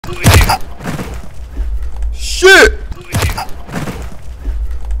Shit!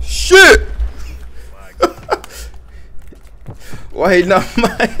 Shit! Why he knocked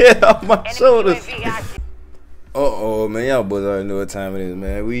my head off my shoulders? Uh-oh, man. Y'all boys already know what time it is,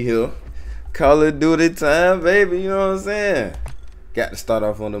 man. We here. Call of Duty time, baby. You know what I'm saying? Got to start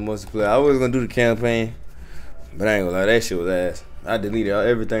off on the multiplayer. I was going to do the campaign, but I ain't going to lie. That shit was ass. I deleted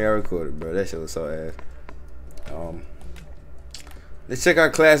everything I recorded, bro. That shit was so ass. Let's check our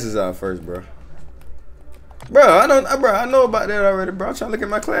classes out first, bro. Bro, I know about that already, bro. I'm trying to look at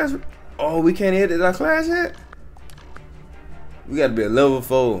my class. Oh, we can't edit our class yet? We got to be a level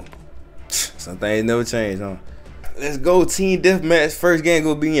 4. Some things never change, huh? Let's go. Team deathmatch. First game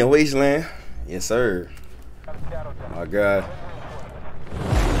gonna be in Wasteland. Yes, sir. My God.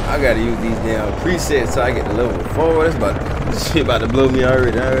 I gotta use these damn presets so I get to level 4. This shit about to blow me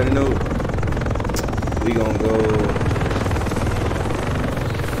already. I already know. We gonna go.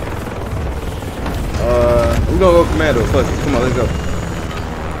 We gonna go commando. Fuck it. Come on, let's go.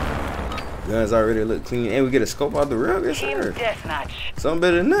 Guns already look clean, and we get a scope out the rail. Yes, sir. Deathmatch. Something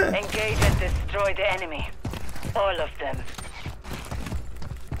better than that. Engage and destroy the enemy. All of them.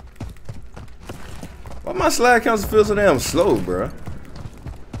 Why my slide counts feel so damn slow, bro?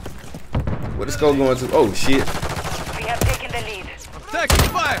 What is scope going to? Oh shit! We have taken the lead. Taking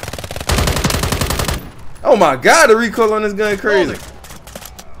fire. Oh my God, the recoil on this gun crazy.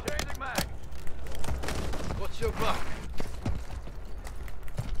 Changing mag. What's your back?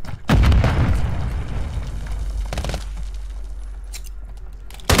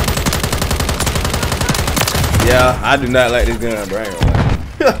 Yeah, I do not like this gun, bro. I ain't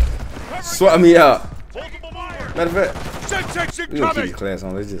gonna lie. Swap me out. Matter of fact, we gonna keep this class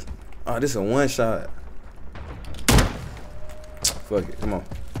on. Let's just. Oh, this is a one shot. Fuck it, come on.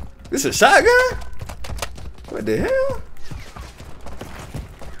 This is a shotgun? What the hell?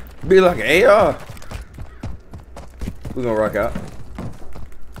 Be like an AR. We gonna rock out.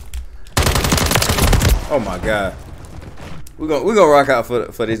 Oh my God. We gonna rock out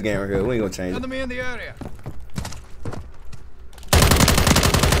for this game right here. We ain't gonna change it. Enemy in the area.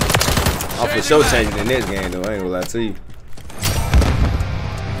 I'm for sure changing in this game though. I ain't gonna lie to you.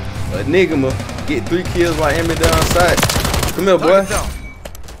 A nigga get 3 kills while aiming down sight. Come here, boy.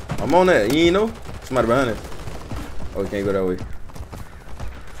 I'm on that. You ain't know? Somebody behind it. Oh, you can't go that way.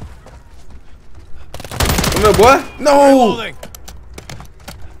 Come here, boy. No!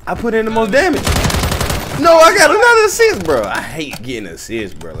 I put in the most damage. No, I got another assist, bro. I hate getting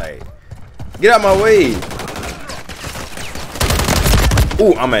assists, bro. Like, get out my way.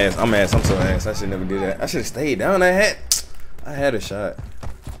 Ooh, I'm ass. I'm so ass. I should never do that. I should have stayed down. I had a shot.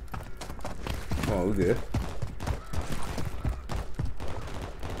 Oh, we good.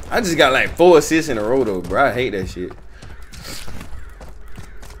 I just got like 4 assists in a row though, bro. I hate that shit.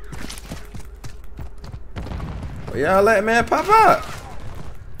 Well, y'all like, man, pop out.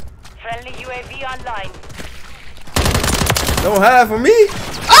 Friendly UAV online. Don't hide from me.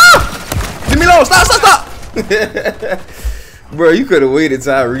 Ah! Leave me alone. Stop. Bro, you could have waited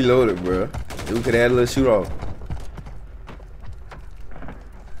till I reloaded, bro. We could have had a little shoot off.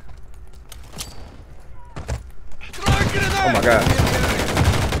 Oh my God.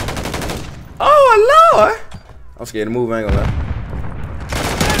 Oh Lord. I'm scared to move, I ain't gonna lie.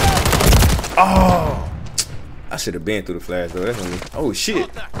 Oh, I should have been through the flash though. That's on me. Oh shit.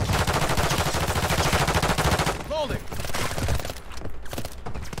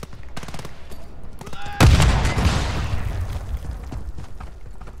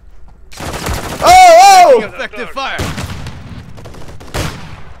 Effective fire.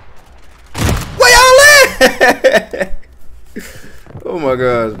 Where y'all at? Oh my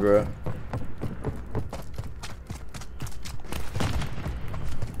gosh, bro.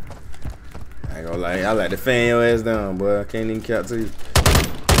 I ain't gonna lie, I like to fan your ass down, boy. I can't even count to you.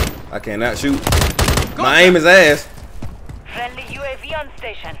 I cannot shoot. My aim is ass. Friendly UAV on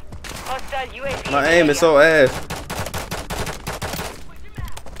station. Hostile UAV. My aim is so ass.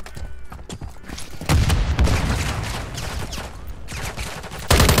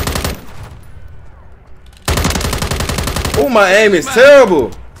 Oh, my aim is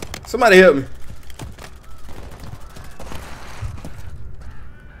terrible. Somebody help me.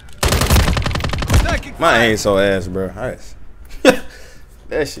 My aim so ass, bro.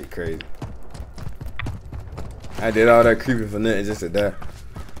 That shit crazy. I did all that creeping for nothing just to die.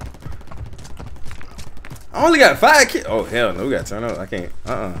 I only got 5 kills. Oh hell no, we gotta turn up. I can't.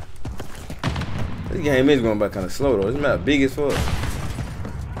 This game is going by kind of slow though. This map big as fuck.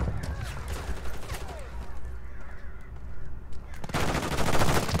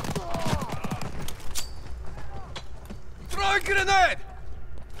 Throw a grenade.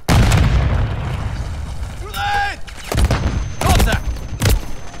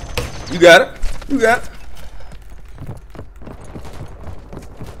 You got it. You got it.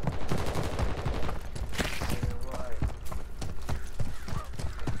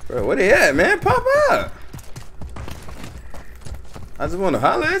 Bro, where they at, man? Pop up. I just want to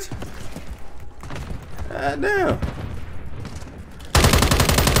holler at you. God damn.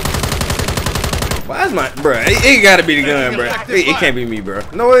 Why is my... Bro, it gotta be the gun, bro. It can't be me, bro.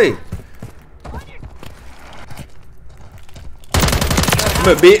 No way. Come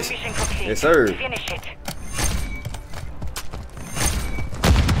here, bitch. Yes, sir. Finish it.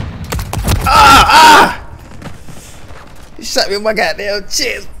 Ah! He shot me in my goddamn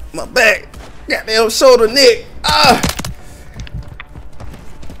chest, my back, goddamn shoulder, neck. Ah!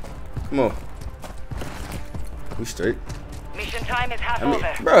 Come on. We straight. Mission time is half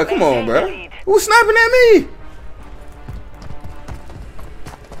over. Bro, come on, Maintain the bro. lead. Who's sniping at me?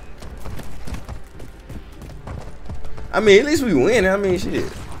 I mean, at least we win. I mean,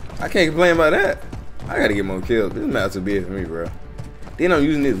 shit. I can't complain about that. I gotta get more kills. This match too big for me, bro. Then I'm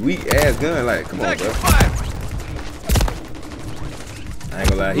using this weak ass gun. Like, come on, bro. I ain't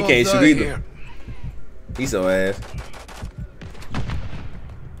gonna lie. He can't shoot either. He's so ass.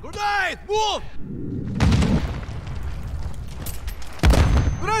 Good night. Move.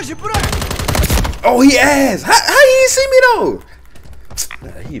 Oh, he ass. How he didn't see me though?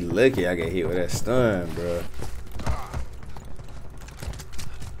 Nah, he lucky I got hit with that stun, bro.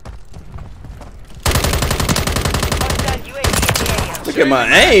 Look at my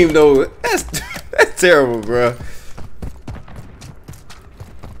aim though. That's terrible, bro.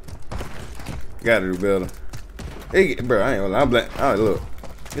 Gotta do better. Hey, bro, I ain't gonna lie. Oh, look,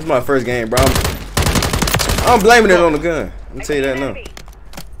 this is my first game, bro. I'm blaming it on the gun. Let me tell you that now.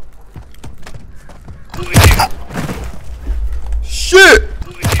 Shit!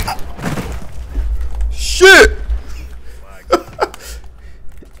 Shit!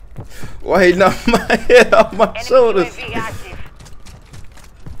 Why he knocked my head off my shoulders?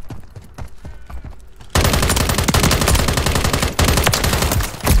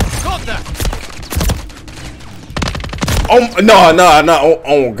 Oh no!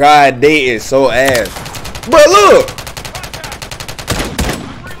 Oh God, they is so ass. But look.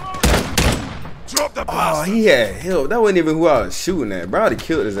 Oh, he had help. That wasn't even who I was shooting at. Bro, I would have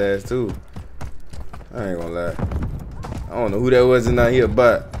killed his ass too. I ain't gonna lie. I don't know who that was in out here,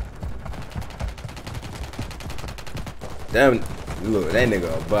 but damn, look, that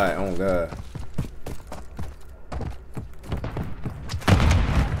nigga a bot. Oh God.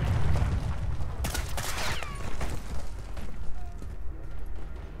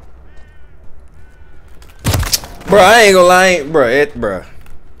 Bro, I ain't gonna lie, bro.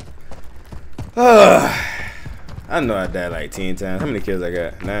 I know I died like 10 times. How many kills I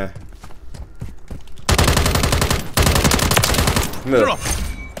got? 9. Middle.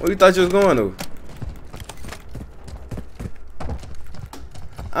 Where you thought you was going to?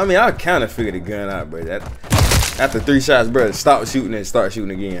 I mean, I kind of figured the gun out, bro. That after 3 shots, bro, stop shooting and start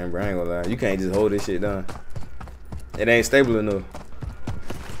shooting again, bro. I ain't gonna lie. You can't just hold this shit down. It ain't stable enough.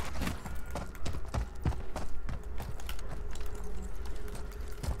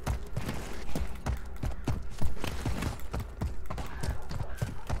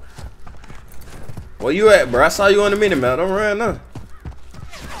 Where you at, bro? I saw you on the mini map. Don't run now.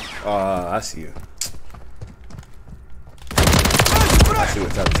 Oh, I see you. I see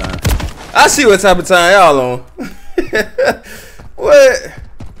what type of time. I see what type of time y'all on. What?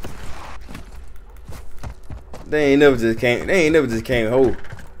 They ain't never just came hold.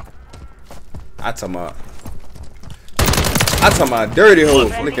 I talking about dirty hole.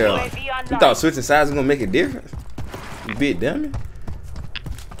 Look at her. You thought switching sides was gonna make a difference? You big dummy.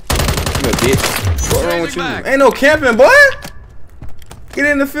 You a bitch. What's wrong with you? Ain't no camping, boy. Get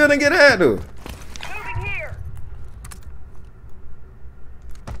in the field and get out, though. Moving here.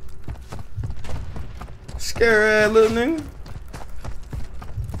 Scary ass little nigga.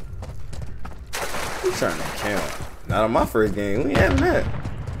 You trying to camp? Not on my first game. We ain't having that.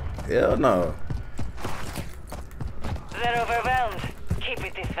 Hell no. They're overwhelmed. Keep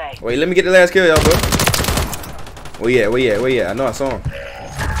it this way. Wait, let me get the last kill, y'all, bro. Where you at? Where you at? Where you at? I know I saw him.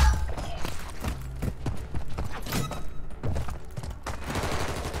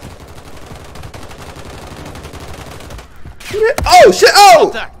 Oh shit!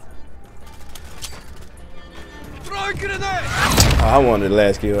 Oh! Oh, I wanted the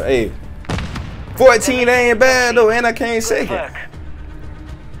last kill. Hey, 14 ain't bad though, and I came second. That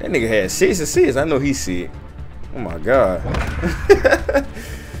nigga had 6 assists. I know he sick. Oh my God.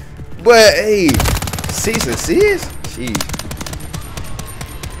 But hey, 6 assists? Jeez.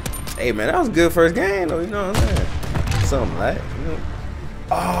 Hey man, that was a good first game though. You know what I'm saying? Something like, you know.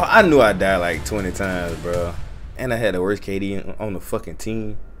 Oh, I knew I died like 20 times, bro. And I had the worst KD on the fucking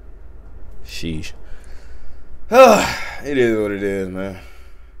team. Sheesh. It is what it is, man.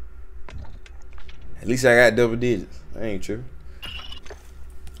 At least I got double digits. That ain't true.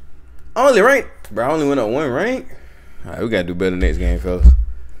 Only rank, bro. I only went up 1 rank. All right, we gotta do better next game, fellas.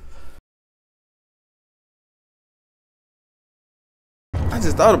 I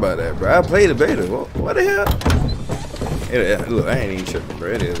just thought about that, bro. I played the beta. What the hell? Look, I ain't even tripping,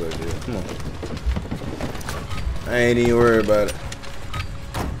 bro. It is what it is. Come on. I ain't even worried about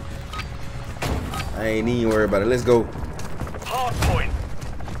it. Let's go. Hard point.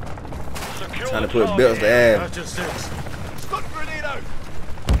 Trying to put belts to ass. Stun grenade out.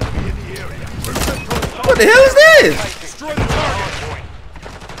 Enemy in the area. What the hell is this? Destroy the target.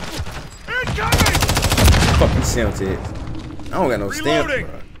 Incoming. Fucking Semtex. I don't got no stamp, Reloading.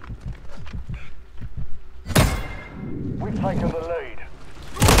 bro. We've taken the lead.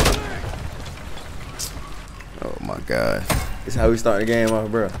 Oh my god. This is how we start the game off,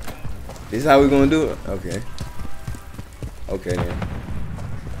 bro. This is how we gonna do it? Okay. Okay then.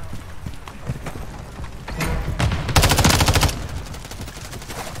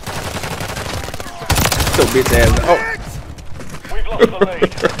 So bitch ass. Oh. We've lost the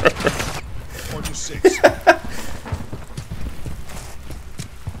lead. 46.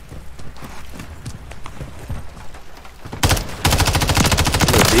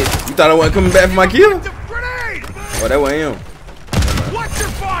 You thought I wasn't coming back for my kill? Grenade! Oh, that wasn't him. Watch your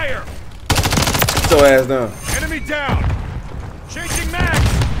fire! So ass down. Enemy down. Changing max.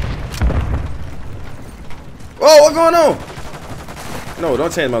 Oh, what's going on? No,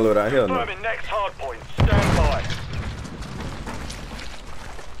 don't change my loadout. Hell no. Confirming next hard point. Stand by.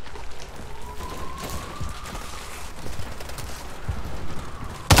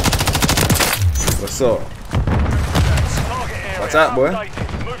 What's up? Target area. Watch out, boy.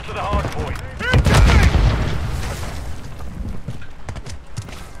 Updated. Move to the hard point.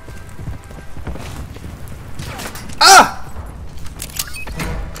 Ah!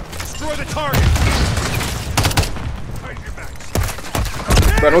 Destroy the target.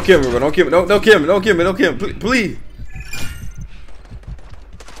 Bro, don't kill me, bro. Don't kill me. Don't kill me. Don't kill me. Don't kill me. Please.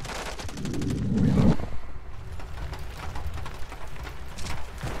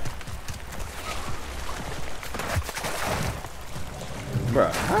 Bro,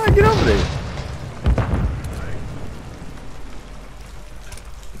 how do I get over there?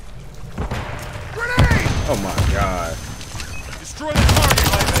 Grenade! Oh my god. Destroy the target.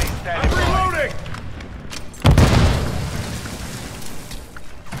 I'm reloading.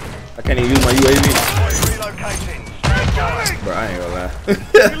 I can't even use my UAV. Relocating. Stand by. Bro, I ain't gonna lie.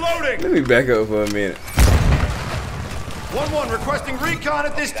 Reloading. Let me back up for a minute. 1-1 requesting recon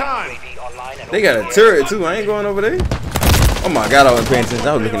at this time. They got a turret too. I ain't going over there. Oh my god, I wasn't paying attention.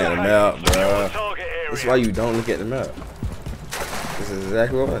 I was looking at the map, bro. That's why you don't look at the map. This is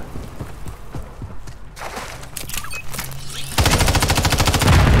exactly what.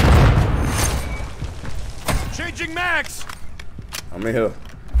 Changing max. I'm in here.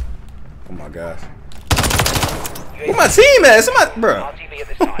 Oh my gosh. Where my team at? Somebody, bro.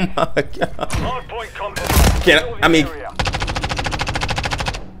 Oh my god. Hard point compromised. Can't I mean?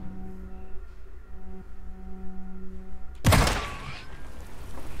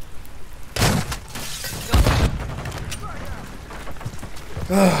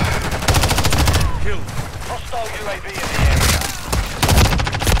 Hostile UAV in the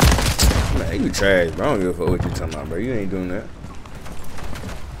area. Man, you trash, bro. I don't give a fuck what you talking about, bro. You ain't doing that.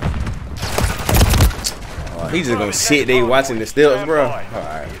 Oh, he just gonna sit there watching the steps, bro.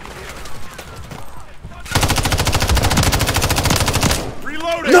 Alright.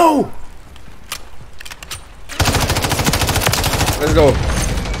 Reloading. No! Let's go.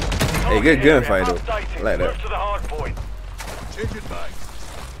 Hey, good gunfight though. I like that. Move to the hard point. Changing max.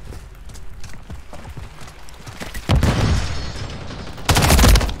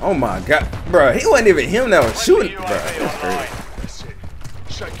 Oh my god, bro. He wasn't even him that was shooting, bro. That's crazy.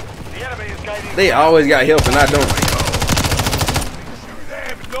 The enemy is gaining. They always got help and I don't.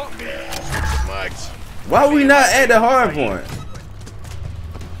 Why we not at the hard point?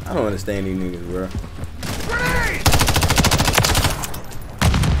 I don't understand these niggas, bro.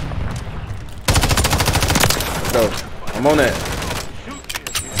 Let's go. I'm on that.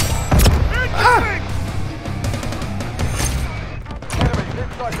 Ah!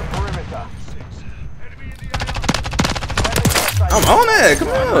 I'm on that. Come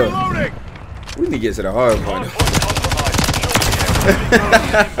on. We need to get to the hard point.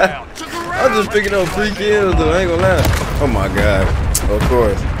 I'm just picking up 3 kills though. I ain't gonna lie. Oh my god. Of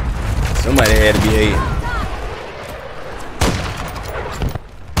course. Somebody had to be hating.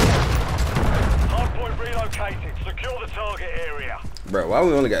 target area. Bro, why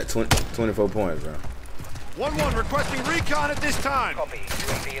we only got 24 points, bro? 1-1 requesting recon at this time. Copy.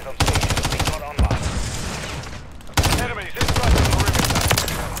 UAV is on station. Recon online. Enemies inside the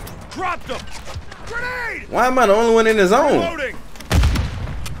perimeter. Dropped them. Grenade! Why am I the only one in the zone? Loading.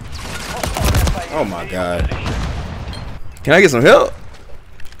 Oh my god. Can I get some help?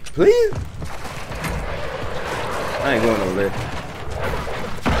 Please? I ain't going over there.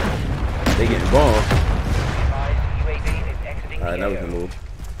 They getting bombed. UAV is exiting Alright, the now we AO. can move.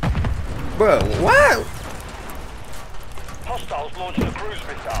 Bro, what? Hostiles launching a cruise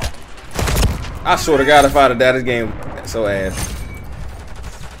missile. I swear to God, if I'd have died this game, so ass.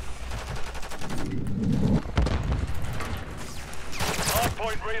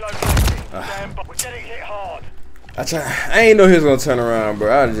 Hardpoint relocating. Stand by. We're getting hit hard. I ain't know he was gonna turn around,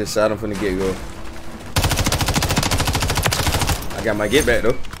 bro. I just shot him from the get go. I got my get back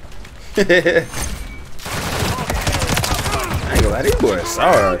though. I ain't gonna lie, these boys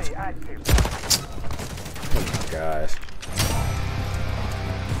sorry. Oh my gosh.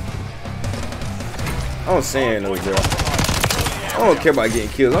 I'm saying though, bro. I don't care about getting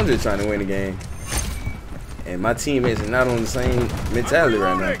killed. I'm just trying to win the game. And my teammates are not on the same mentality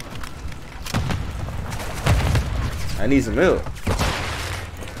right now. I need some help.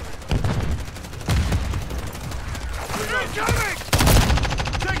 Incoming!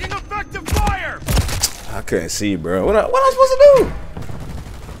 Taking effective fire! I couldn't see, bro. What am I supposed to do?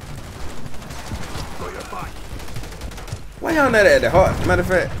 Why y'all not at the heart? Matter of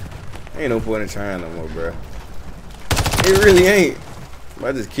fact, ain't no point in trying no more, bro. It really ain't.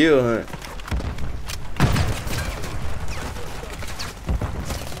 I just kill hunt.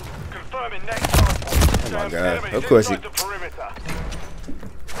 Confirming next hardpoint. Oh my God. Enemies Of course inside the perimeter.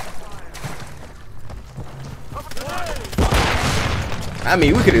 I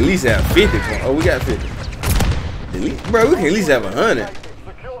mean, we could at least have 50 points. Oh, we got 50. Bro, we can at least have 100.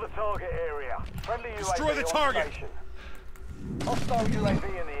 Secure the target area. Friendly UAV Destroy the on target. station. Hostile UAV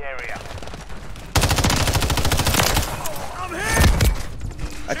in the area. I'm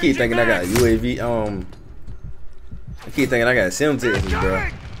hit. I keep thinking I got UAV. I keep thinking I got sim texts, bro.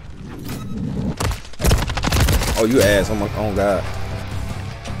 Incoming. Oh, you ass. Oh my, oh God.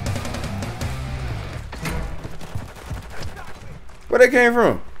 Where they came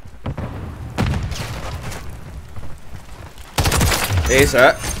from? Hey,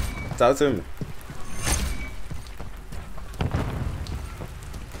 shot. Talk to me.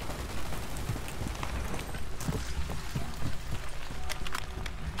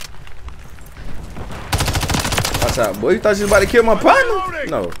 Watch out, boy. You thought you was about to kill my partner?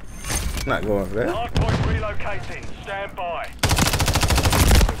 No. Not going for that. Hardpoint relocating. Stand by.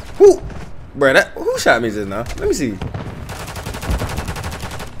 Who? Bro, who shot me just now? Let me see.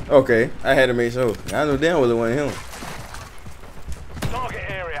 Okay, I had to make sure. I know damn well it wasn't him. Target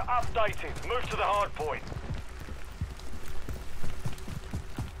area updated. Move to the hardpoint.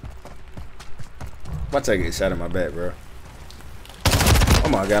 Watch I get shot in my back, bro. Oh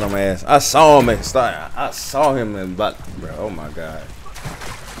my God, on my ass. I saw him and start. I saw him and bro. Oh my God.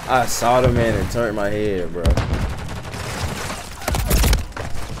 I saw the man and turned my head, bro.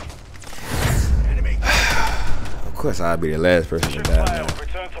 Of course, I'll be the last person to Mission die failed. now.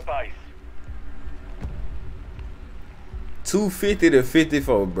 Return to base. 250 to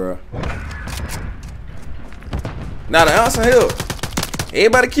 54, bro. Now the ounce of help.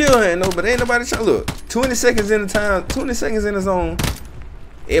 Everybody kill him, no, but ain't nobody trying to look. 20 seconds in the time, 20 seconds in the zone.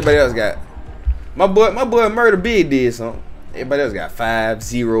 Everybody else got. My boy Murder Big did something. Everybody else got 5,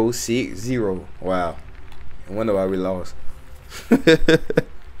 0, 6, 0. Wow. I wonder why we lost.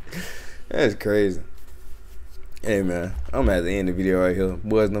 That's crazy. Hey man, I'm at the end of the video right here.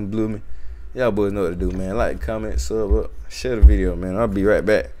 Boys done blew me. Y'all boys know what to do, man. Like, comment, sub up, share the video, man. I'll be right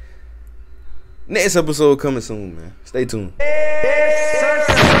back. Next episode coming soon, man. Stay tuned.